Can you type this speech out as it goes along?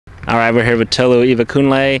All right, we're here with Tolu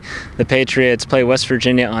Ibikunle. The Patriots play West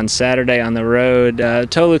Virginia on Saturday on the road.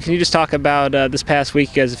 Tolu, can you just talk about this past week?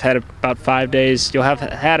 You guys have had about 5 days. You'll have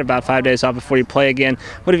had about 5 days off before you play again.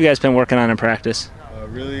 What have you guys been working on in practice?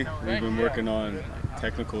 Really, we've been working on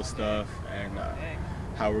technical stuff and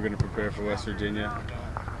how we're going to prepare for West Virginia.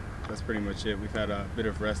 That's pretty much it. We've had a bit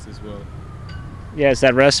of rest as well. Yeah, has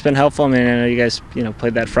that rest been helpful? I mean, I know you guys,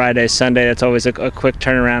 played that Friday, Sunday. That's always a quick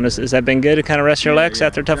turnaround. Has that been good to kind of rest your legs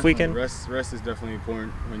after a tough weekend? Rest is definitely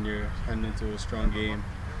important when you're heading into a strong game,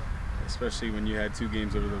 especially when you had 2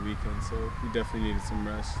 games over the weekend. So we definitely needed some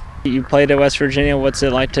rest. You played at West Virginia. What's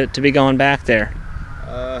it like to be going back there?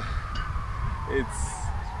 It's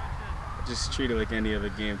just treated like any other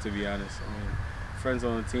game, to be honest. I mean, friends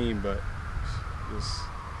on the team, but just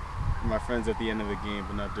my friends at the end of the game,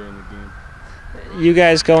 but not during the game. You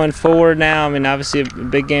guys going forward now, I mean, obviously a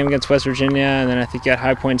big game against West Virginia, and then I think you got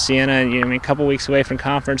High Point, Siena, and a couple weeks away from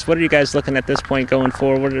conference. What are you guys looking at this point going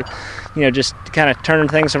forward? Just kind of turning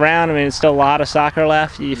things around? I mean, it's still a lot of soccer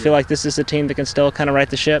left. You feel like this is a team that can still kind of right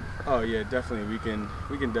the ship? Oh yeah, definitely. We can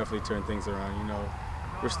definitely turn things around.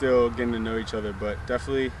 We're still getting to know each other, but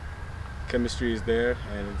definitely chemistry is there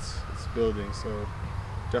and it's building. So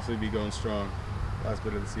definitely be going strong last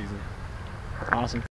bit of the season. Awesome.